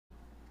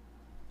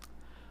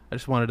I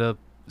just wanted to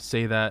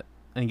say that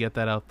and get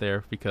that out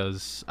there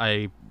because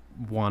I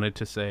wanted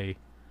to say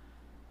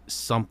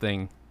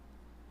something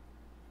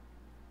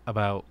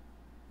about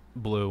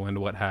Blue and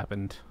what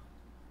happened.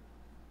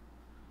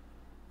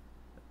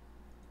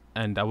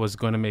 And I was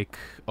going to make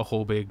a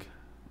whole big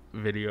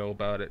video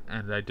about it,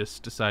 and I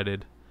just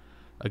decided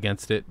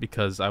against it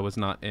because I was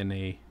not in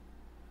a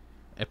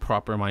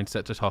proper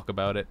mindset to talk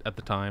about it at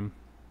the time.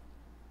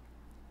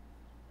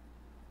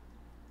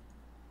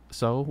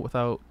 So,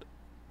 without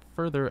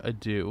further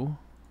ado,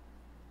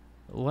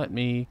 let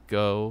me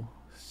go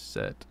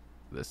set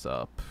this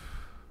up.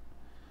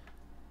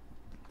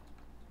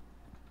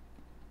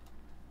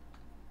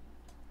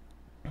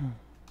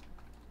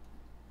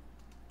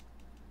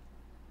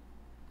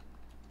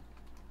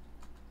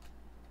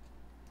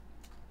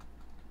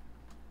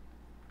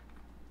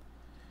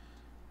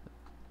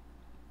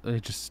 Let me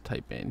just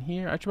type in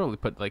here. I should probably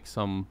put like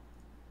some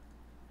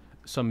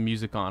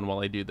music on while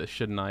I do this,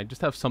 shouldn't I?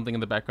 Just have something in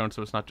the background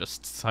so it's not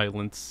just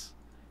silence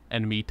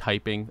and me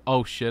typing.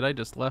 Oh shit, I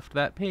just left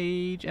that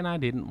page and I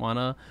didn't want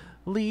to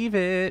leave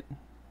it.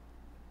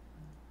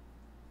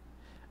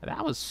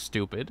 That was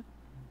stupid.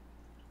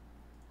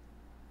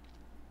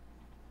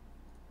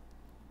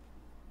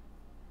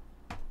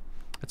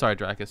 It's alright,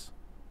 Dracus.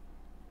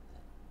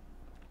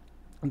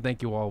 And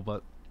thank you all,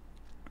 but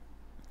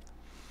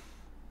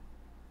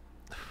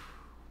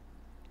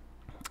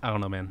I don't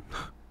know, man.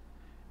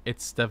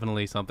 It's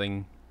definitely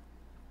something.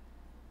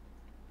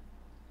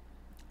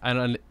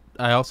 I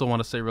also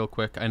want to say real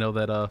quick, I know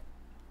that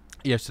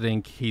yesterday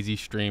in KZ's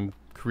stream,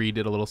 Creed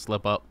did a little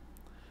slip up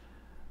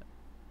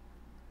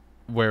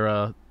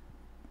where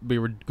we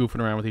were goofing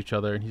around with each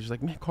other, and he's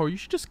like, "Man, Carl, you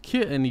should just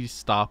kill," and he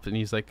stopped, and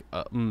he's like,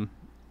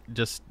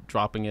 just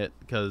dropping it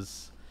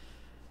because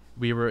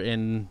we were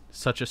in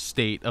such a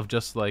state of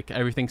just like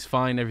everything's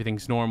fine,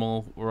 everything's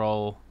normal, we're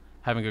all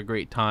having a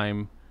great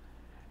time,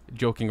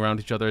 joking around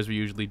each other as we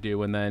usually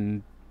do, and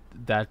then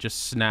that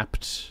just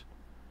snapped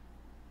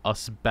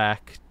us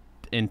back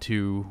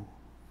into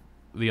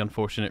the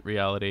unfortunate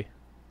reality.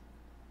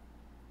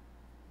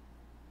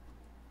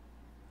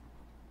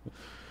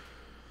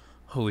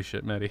 Holy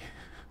shit, Maddie.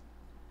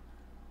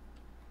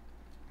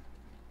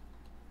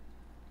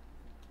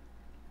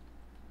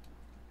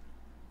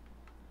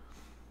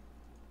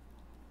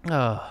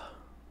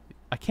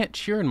 I can't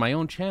cheer in my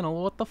own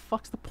channel. What the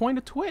fuck's the point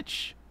of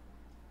Twitch?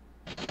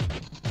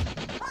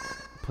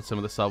 Put some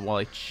of this up while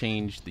I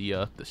change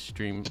the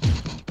stream.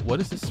 What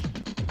is this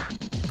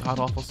god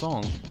awful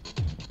song?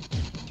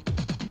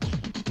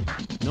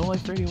 No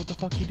Life Radio, what the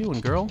fuck you doing,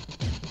 girl?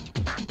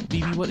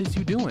 BB, what is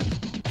you doing?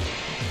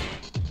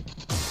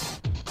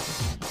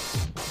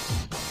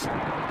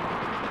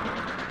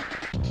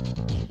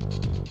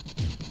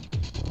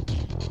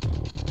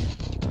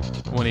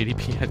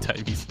 (180p)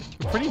 anti-VC.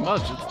 Pretty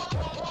much,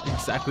 it's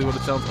exactly what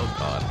it sounds. Oh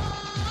god.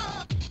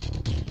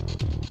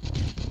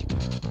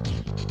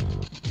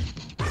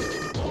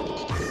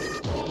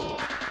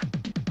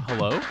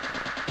 Hello?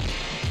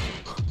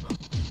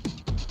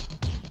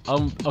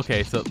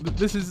 Okay, so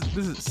this is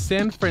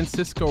San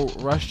Francisco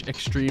Rush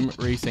Extreme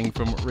Racing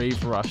from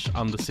Rave Rush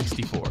on the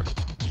 64.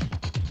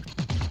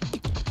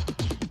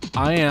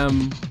 I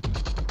am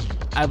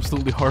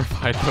absolutely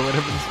horrified by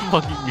whatever this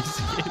fucking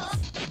music is.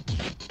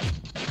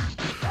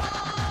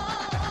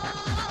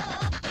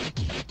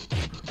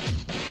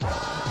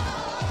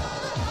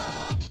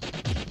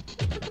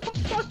 What the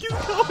fuck is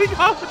going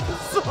on with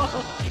this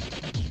song?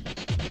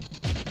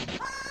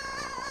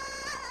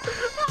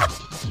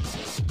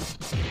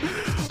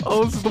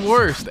 Oh, this is the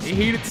worst. I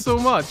hate it so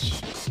much.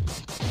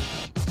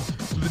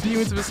 The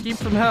demons have escaped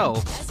from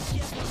hell.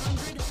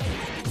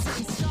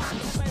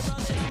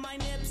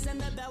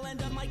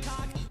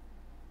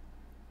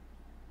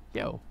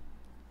 Yo.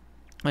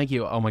 Thank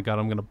you. Oh my god,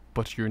 I'm gonna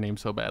butcher your name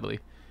so badly.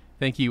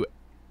 Thank you,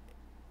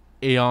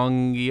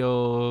 Aeon.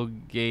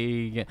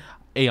 Aeon.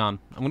 I'm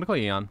gonna call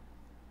you Aeon.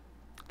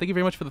 Thank you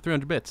very much for the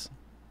 300 bits.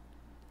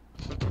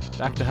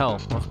 Back to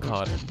hell. Oh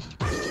god.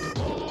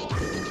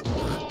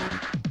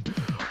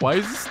 Why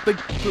is this the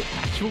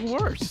actual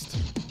worst?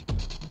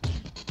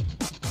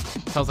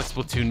 Sounds like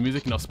Splatoon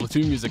music. No,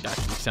 Splatoon music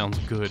actually sounds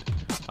good.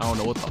 I don't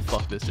know what the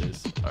fuck this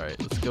is. Alright,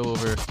 let's go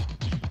over.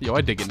 Yo,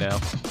 I dig it now.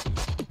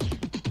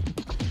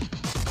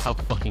 How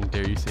fucking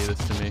dare you say this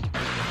to me?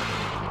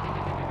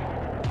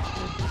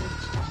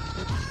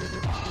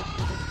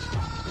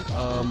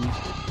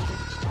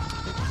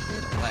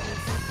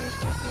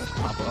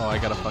 Oh, I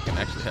gotta fucking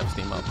actually have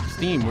Steam up.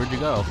 Steam, where'd you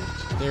go?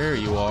 There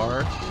you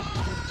are.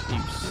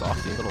 You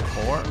saucy little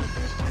whore.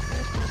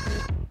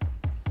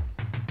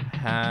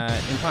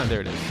 In time,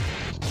 there it is.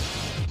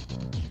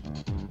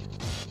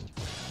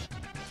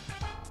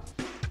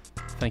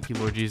 Thank you,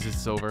 Lord Jesus,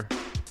 it's over.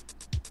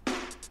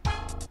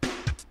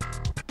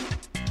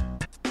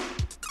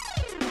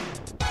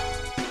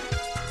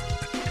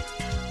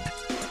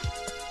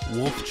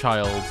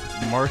 Wolfchild,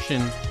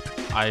 Martian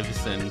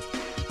Iverson.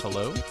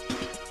 Hello?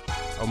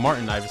 Oh,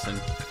 Martin Iverson.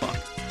 Fuck.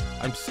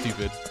 I'm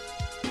stupid.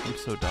 I'm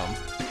so dumb.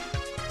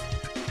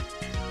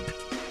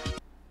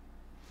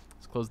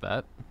 Let's close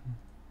that.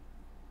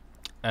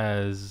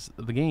 as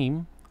the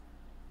game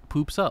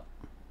poops up.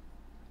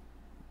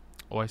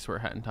 Oh, I swear,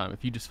 Hat in Time,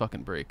 if you just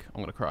fucking break,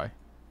 I'm gonna cry.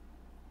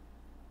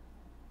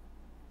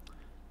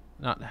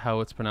 Not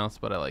how it's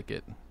pronounced, but I like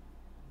it.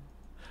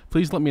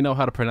 Please let me know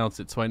how to pronounce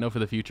it so I know for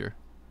the future.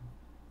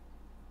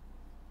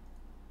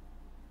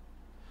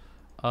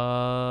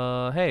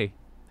 Hey.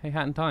 Hey,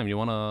 Hat in Time, you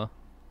wanna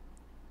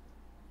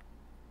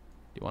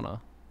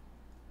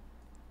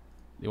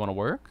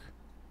work?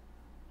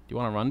 Do you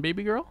wanna run,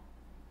 baby girl?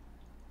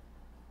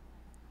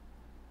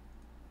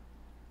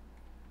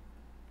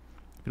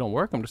 If you don't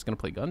work, I'm just gonna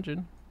play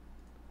Gungeon.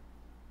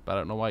 But I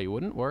don't know why you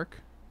wouldn't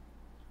work.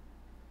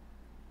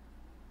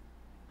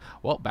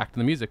 Well, back to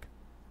the music.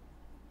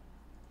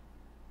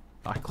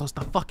 I closed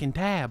the fucking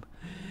tab.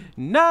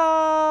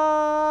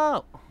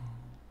 No!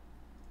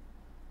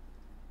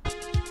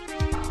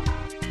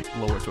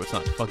 Lower so it's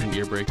not fucking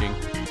ear breaking.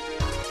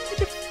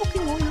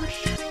 Fucking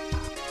Irish.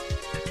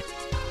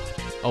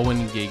 Owen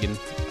and Gagan.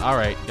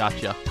 Alright,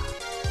 gotcha.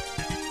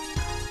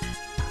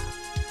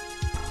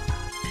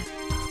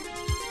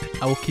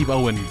 I will keep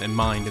Owen in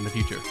mind in the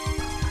future.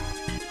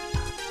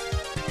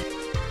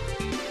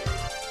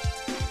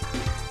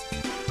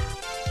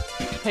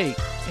 Hey,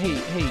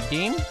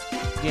 game?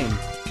 Game,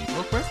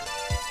 real quick.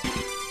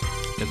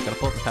 Guys, gotta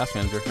pull up the task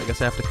manager. I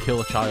guess I have to kill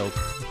a child.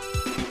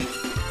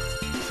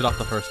 Sit off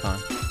the first time.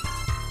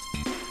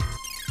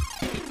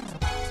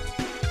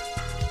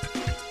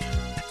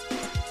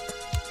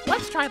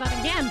 Let's try that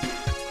again.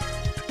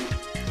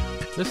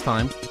 This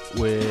time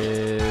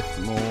with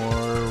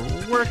more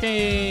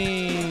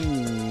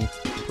working,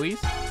 please.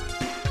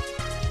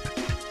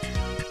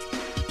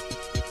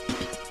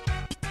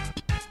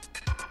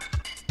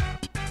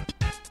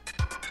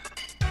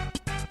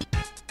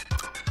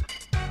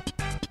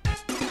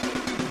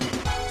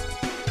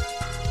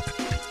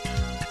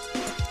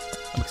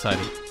 I'm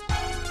excited.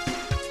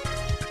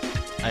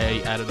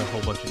 I added a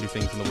whole bunch of new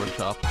things in the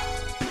workshop,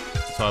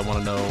 so I want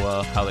to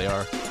know how they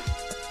are.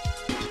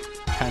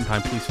 Hat in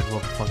Time, please, for the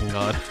love of fucking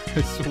God.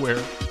 I swear.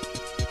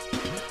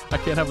 I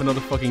can't have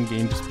another fucking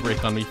game just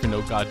break on me for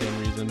no goddamn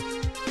reason.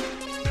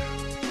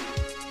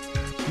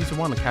 Use the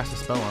wand to cast a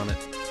spell on it.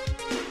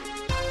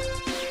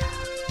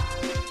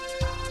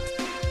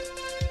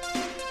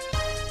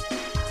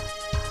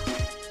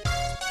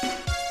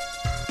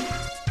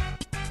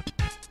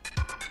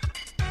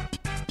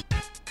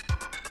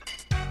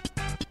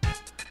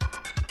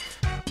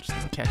 Just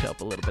gonna catch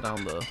up a little bit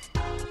on the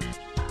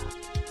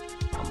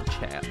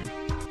chat.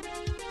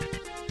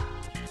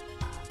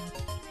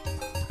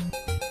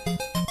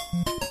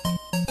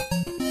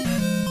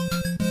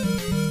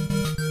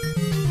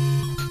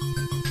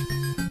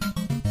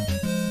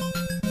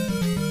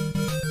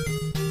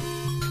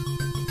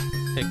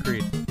 Hey,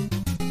 Creed.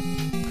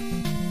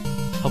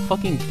 How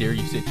fucking dare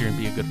you sit here and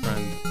be a good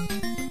friend?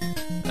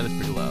 That is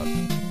pretty loud.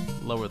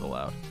 Lower the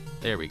loud.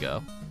 There we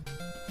go.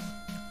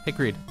 Hey,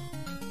 Creed.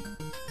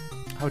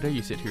 How dare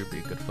you sit here and be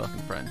a good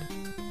fucking friend?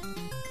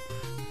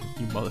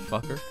 You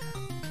motherfucker.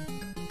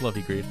 Love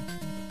you, Creed.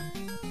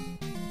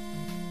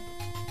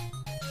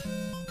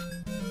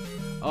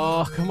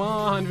 Oh, come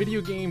on. Video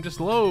game, just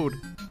load.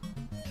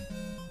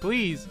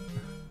 Please.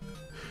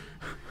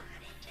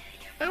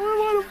 I don't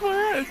want to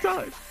play at a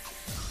time.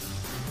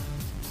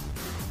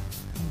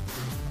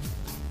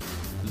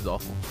 This is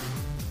awful.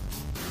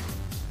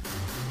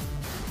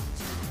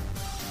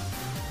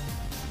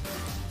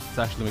 This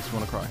actually makes me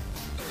want to cry.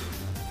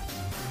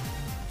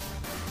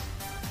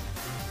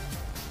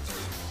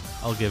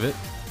 I'll give it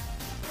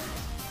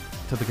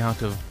to the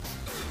count of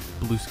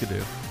blue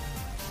skidoo.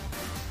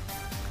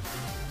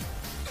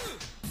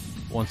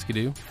 One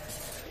skidoo.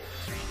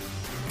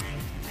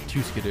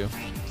 Two skidoo.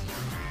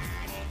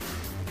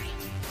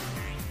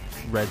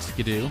 Red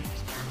skidoo.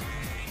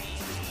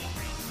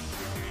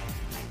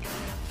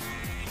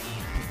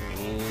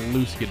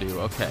 Blue skidoo.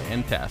 Okay,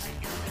 and task.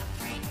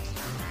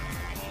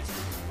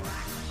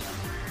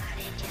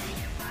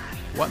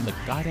 What in the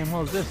goddamn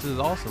hell is this? This is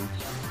awesome.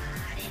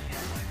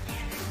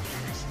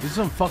 This is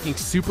some fucking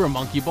Super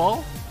Monkey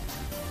Ball?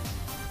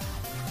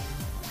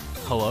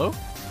 Hello?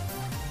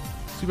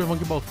 Super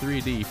Monkey Ball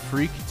 3D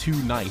Freak 2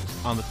 Night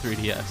on the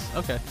 3DS.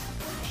 Okay.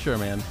 Sure,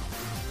 man.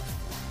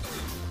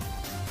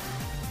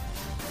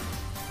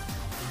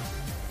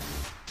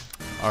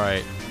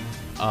 Alright.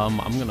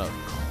 I'm gonna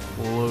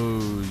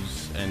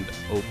close and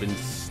open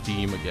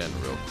Steam again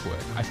real quick.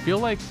 I feel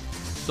like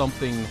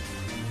something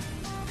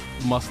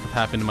must have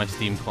happened to my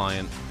Steam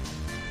client.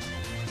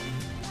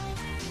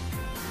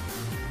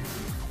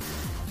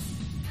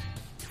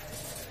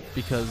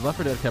 Because Left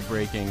 4 Dead kept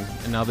breaking,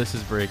 and now this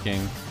is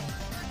breaking,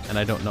 and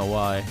I don't know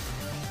why.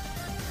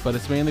 But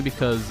it's mainly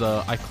because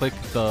I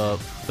clicked the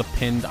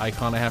pinned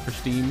icon I have for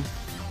Steam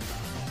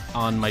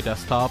on my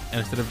desktop, and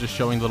instead of just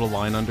showing a little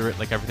line under it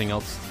like everything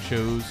else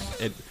shows,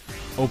 it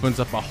opens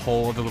up a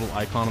whole other little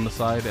icon on the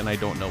side, and I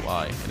don't know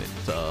why. And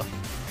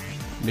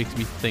it makes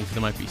me think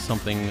there might be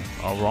something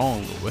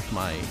wrong with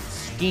my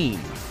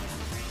Steam.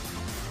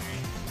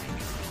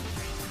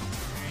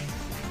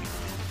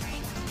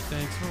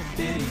 Thanks for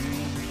bidding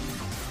me.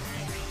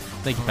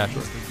 Thank you, Carl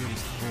Patchwork. is the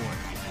goodest boy.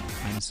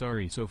 I'm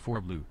sorry so for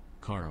Blue,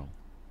 Carl.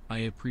 I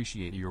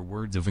appreciate your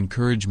words of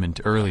encouragement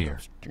earlier.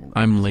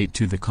 I'm late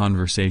to the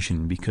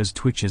conversation because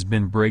Twitch has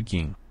been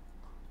breaking.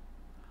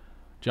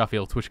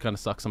 Jaffiel, Twitch kind of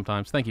sucks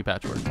sometimes. Thank you,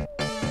 Patchwork. I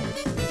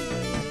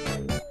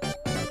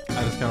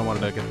just kind of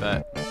wanted to get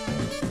that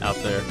out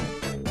there.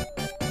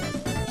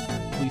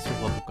 Please, for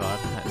the love of God,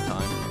 at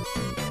time.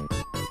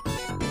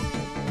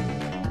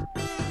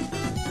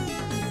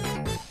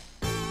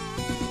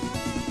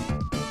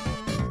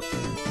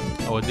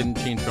 Oh, it didn't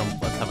change from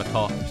let's have a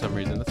talk for some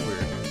reason. That's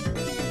weird.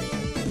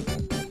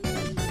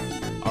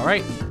 All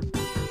right.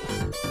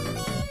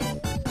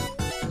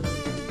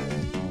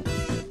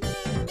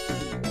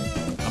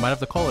 I might have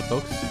to call it,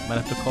 folks. Might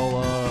have to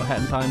call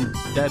Hat in Time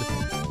dead.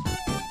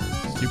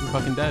 Super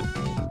fucking dead.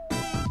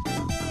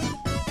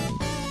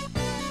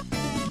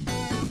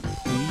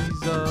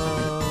 Please,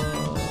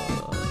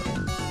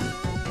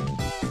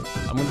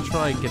 I'm gonna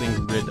try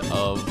getting rid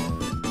of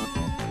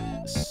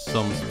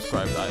some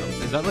subscribed items.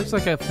 Is that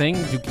like a thing?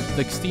 Do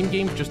like Steam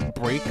games just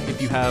break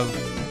if you have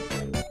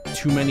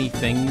too many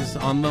things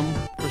on them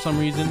for some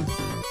reason?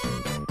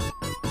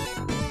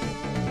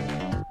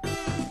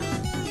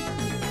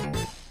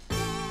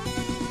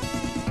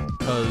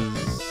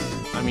 Because,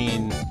 I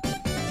mean,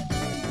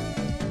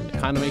 it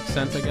kind of makes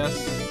sense, I guess.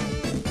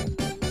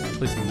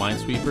 Play some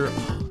Minesweeper.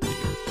 Oh, dude.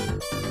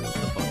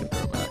 The fucking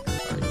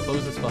throwbacks. Alright,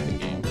 close this fucking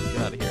game. Get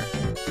out of here.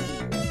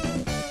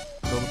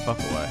 Go the fuck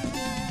away.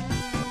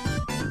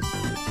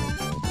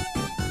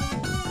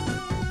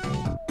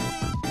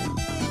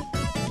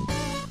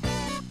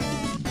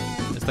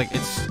 It's like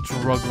it's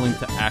struggling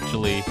to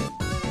actually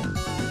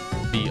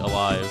be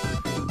alive.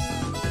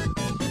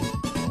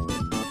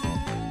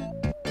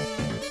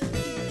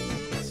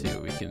 Let's see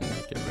what we can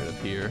get rid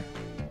of here.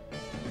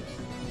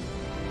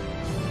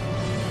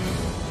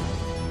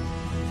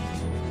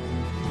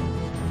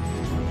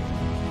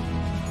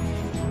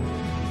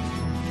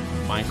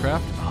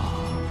 Minecraft?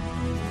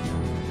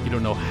 Oh, you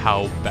don't know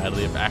how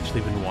badly I've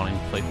actually been wanting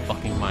to play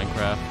fucking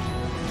Minecraft.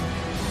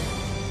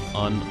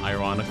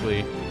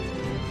 Unironically.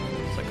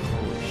 It's like,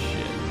 holy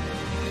shit.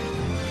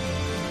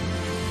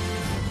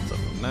 What's up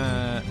with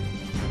that?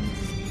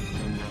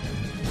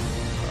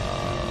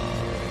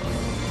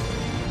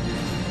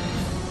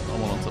 I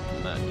don't want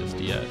something that just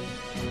yet.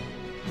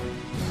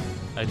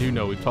 I do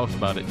know, we've talked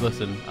about it.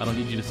 Listen, I don't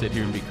need you to sit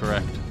here and be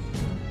correct.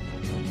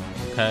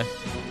 Okay?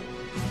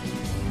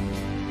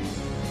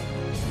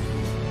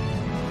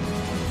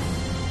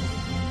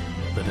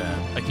 The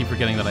dab. I keep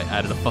forgetting that I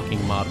added a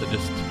fucking mod that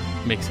just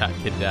makes Hat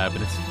Kid dab,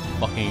 and it's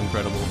fucking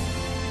incredible.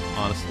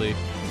 Honestly.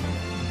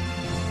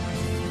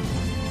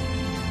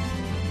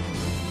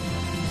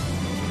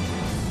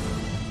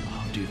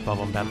 Oh, dude, Bob,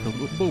 I'm bad for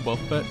Boba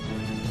Fett.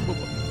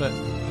 Boba Fett.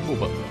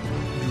 Boba.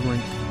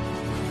 Drink.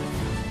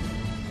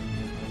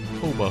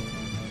 Boba.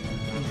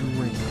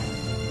 Drink.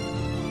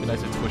 Be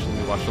nice if Twitch let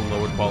me watch the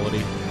lower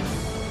quality.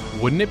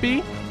 Wouldn't it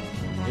be?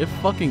 If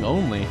fucking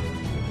only.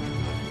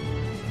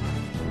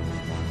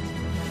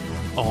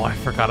 Oh, I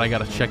forgot I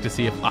gotta check to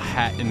see if A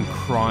Hat in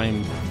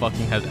Crime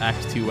fucking has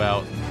Act 2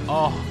 out.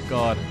 Oh,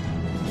 God.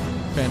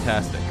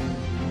 Fantastic.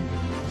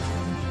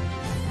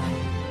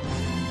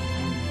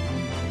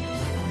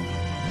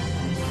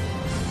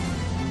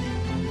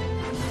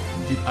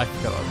 Dude, I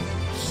forgot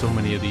so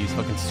many of these.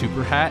 Fucking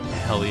Super Hat?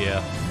 Hell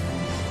yeah.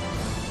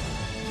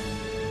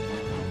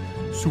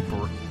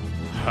 Super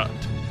Hat.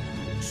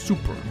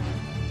 Super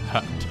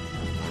Hat.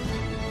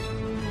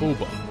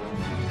 Boba.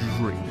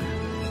 Drink.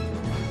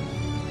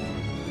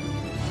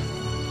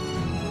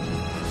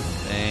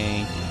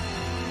 Thank you.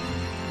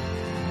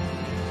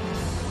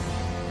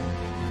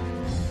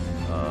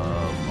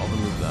 I'll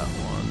remove that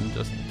one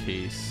just in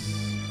case.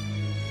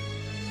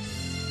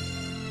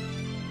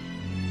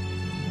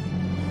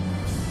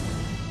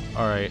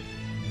 Alright.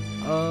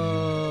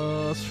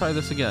 Let's try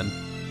this again.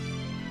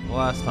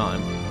 Last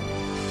time.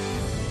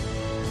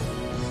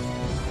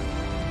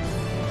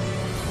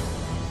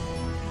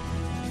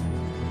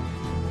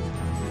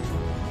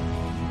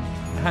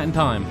 Hat in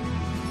Time.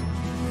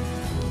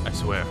 I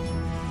swear.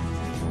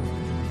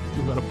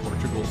 Move out of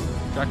Portugal.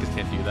 Jackers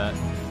can't do that.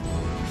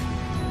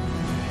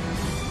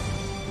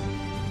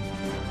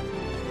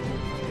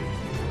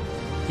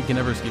 He can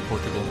never escape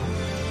Portugal.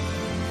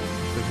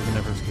 Just like he can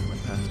never escape my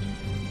past.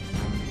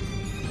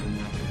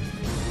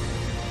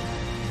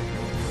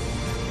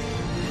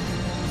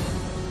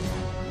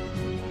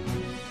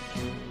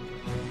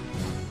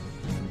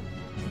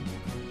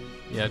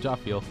 Yeah,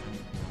 Jaffiel.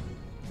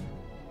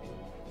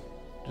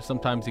 Just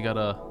sometimes you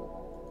gotta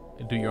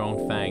do your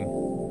own thing.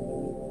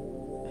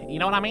 You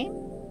know what I mean?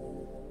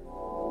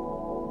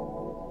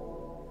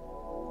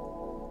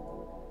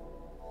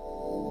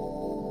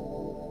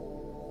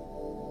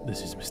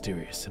 This is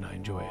mysterious and I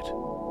enjoy it.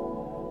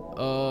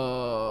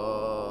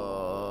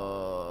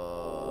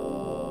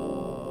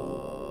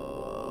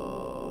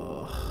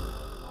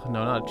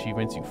 No, not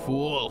achievements, you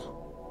fool.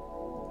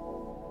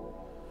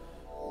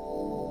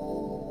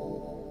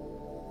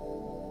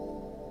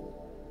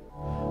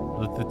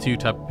 The two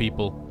type of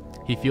people.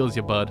 He feels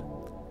you, bud.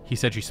 He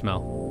said you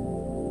smell.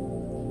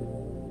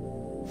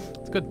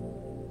 It's good.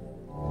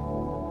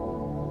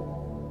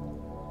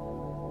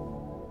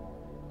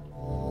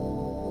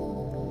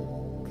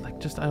 Like,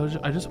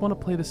 I just want to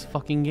play this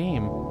fucking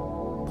game.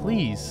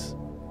 Please.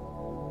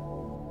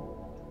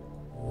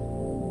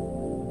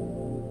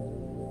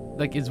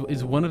 Like,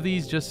 is one of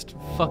these just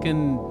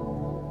fucking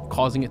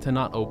causing it to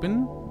not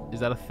open? Is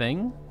that a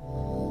thing?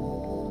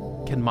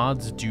 Can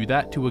mods do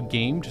that to a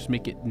game? Just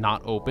make it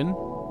not open?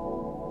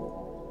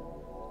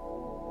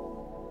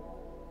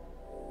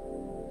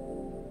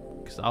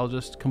 Because I'll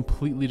just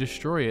completely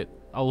destroy it.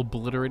 I'll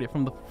obliterate it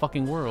from the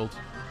fucking world.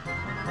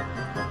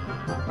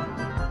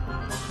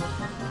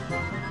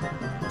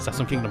 Is that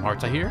some Kingdom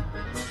Hearts I hear?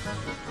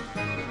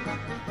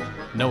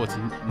 No, it's...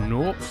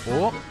 No.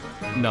 Oh.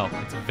 No,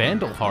 it's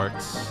Vandal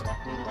Hearts.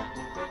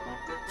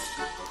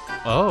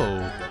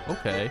 Oh,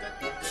 okay.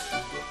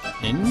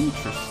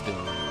 Interesting.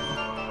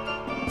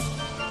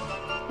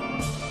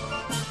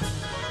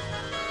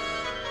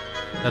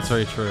 That's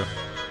very true.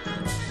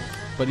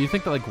 But do you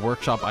think that like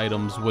workshop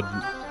items would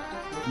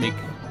make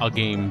a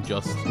game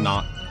just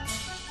not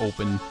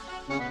open?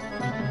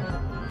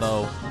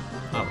 Though,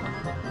 I don't know.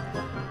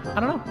 I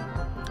don't know.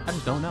 I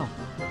just don't know.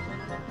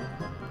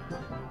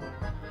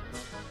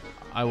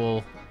 I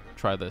will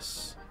try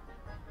this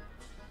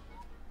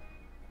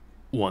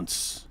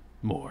once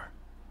more.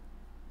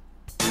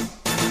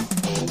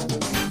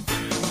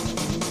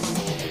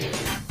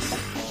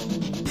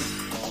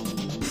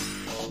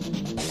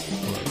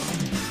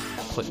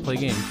 Play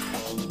game.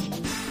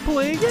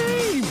 Play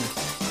game!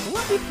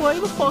 Let me play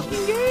the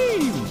fucking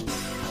game!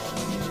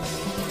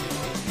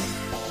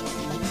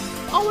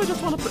 Oh, I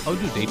just want to play. Oh,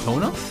 dude,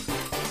 Daytona?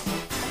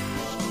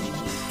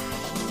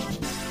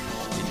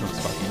 Daytona's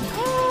fucking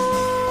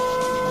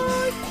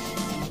tight!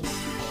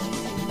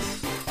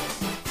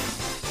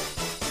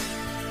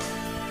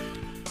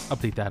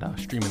 Update that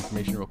stream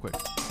information real quick.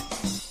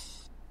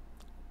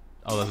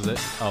 Oh, that was it?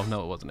 Oh,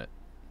 no, it wasn't it.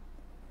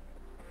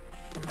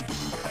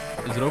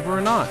 Is it over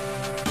or not?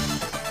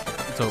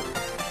 It's over.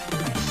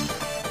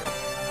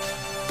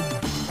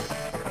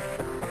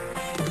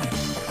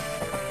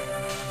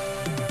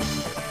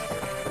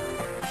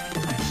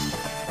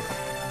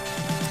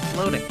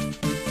 Loading.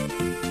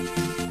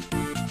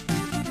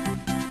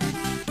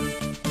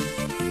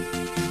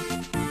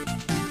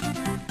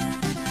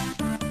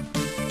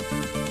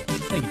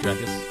 Thank you,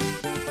 Dracus.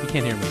 You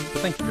can't hear me,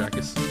 but thank you,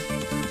 Dracus.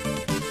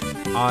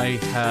 I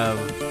have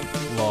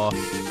lost.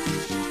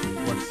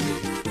 Let's see.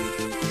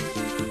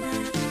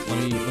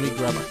 Let me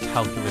grab a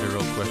calculator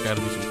real quick. I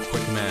gotta do some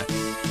quick math.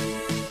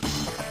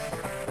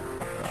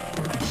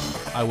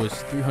 I was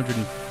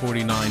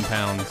 349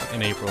 pounds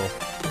in April,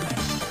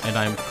 and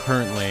I'm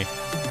currently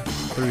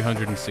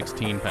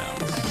 316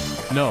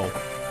 pounds. No,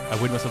 I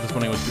weighed myself this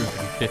morning. I was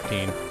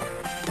 315.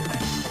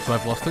 So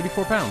I've lost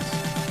 34 pounds.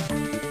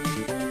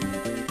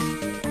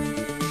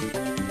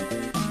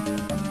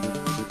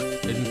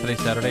 Isn't today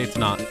Saturday? It's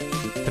not.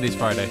 Today's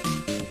Friday.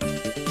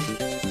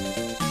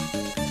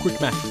 Quick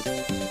math.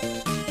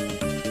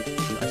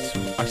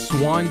 I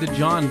swan to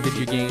John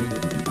video game.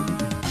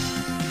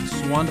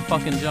 Swan to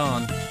fucking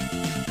John.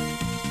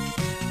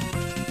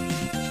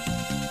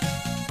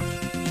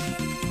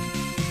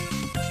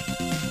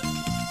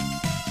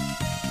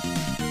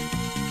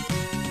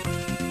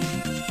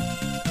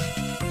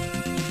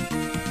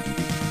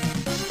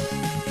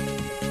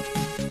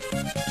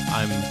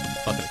 I'm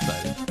fucking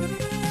excited.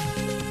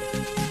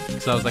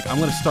 Because I was like, I'm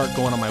going to start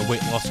going on my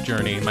weight loss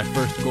journey. My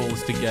first goal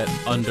is to get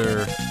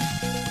under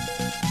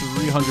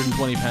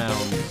 320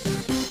 pounds.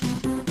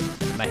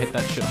 And I hit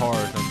that shit hard.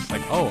 I was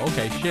like, oh,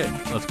 okay, shit.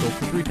 Let's go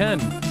for 310.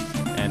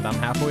 And I'm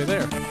halfway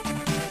there.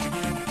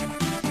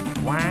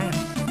 Wow.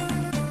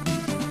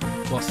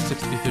 Lost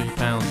 63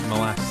 pounds in the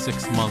last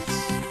 6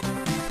 months.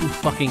 Who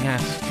fucking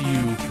asked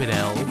you,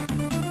 Fidel?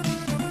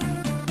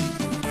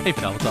 Hey,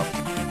 Fidel, what's up?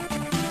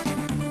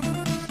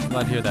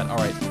 Glad to hear that.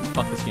 Alright,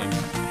 fuck this game.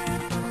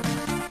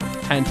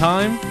 And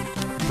time,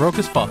 broke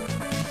as fuck.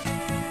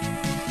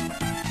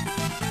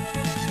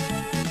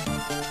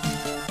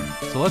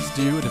 So let's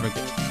do a different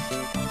game.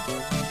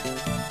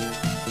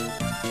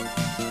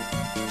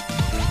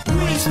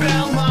 We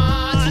spell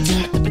mods.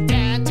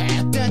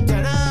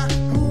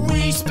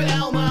 We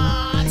spell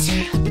mods.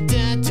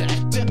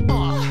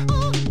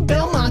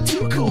 Belmont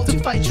too cool to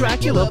fight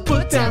Dracula.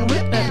 Put down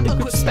whip and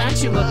equip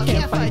spatula.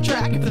 Can't fight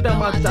Drac if the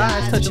Belmont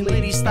dies. Touching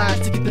ladies' thighs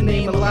to get the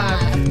name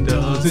alive.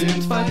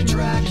 Doesn't fight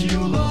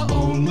Dracula,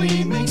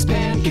 only makes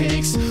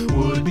pancakes.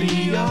 Would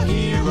be a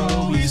hero,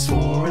 he's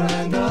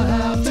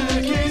 4.5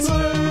 decades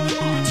old.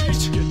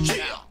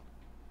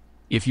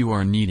 If you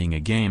are needing a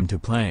game to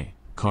play,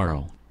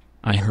 Carl,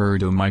 I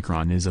heard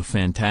Omicron is a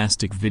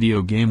fantastic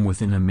video game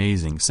with an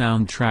amazing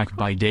soundtrack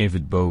by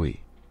David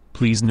Bowie.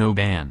 Please no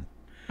ban.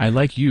 I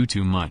like you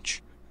too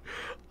much.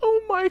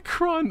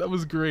 Omicron, that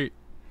was great.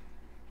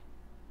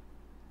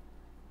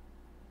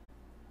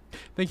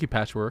 Thank you,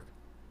 Patchwork,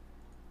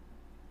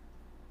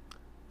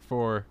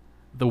 for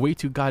the way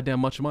too goddamn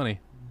much money.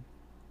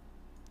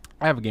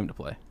 I have a game to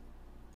play.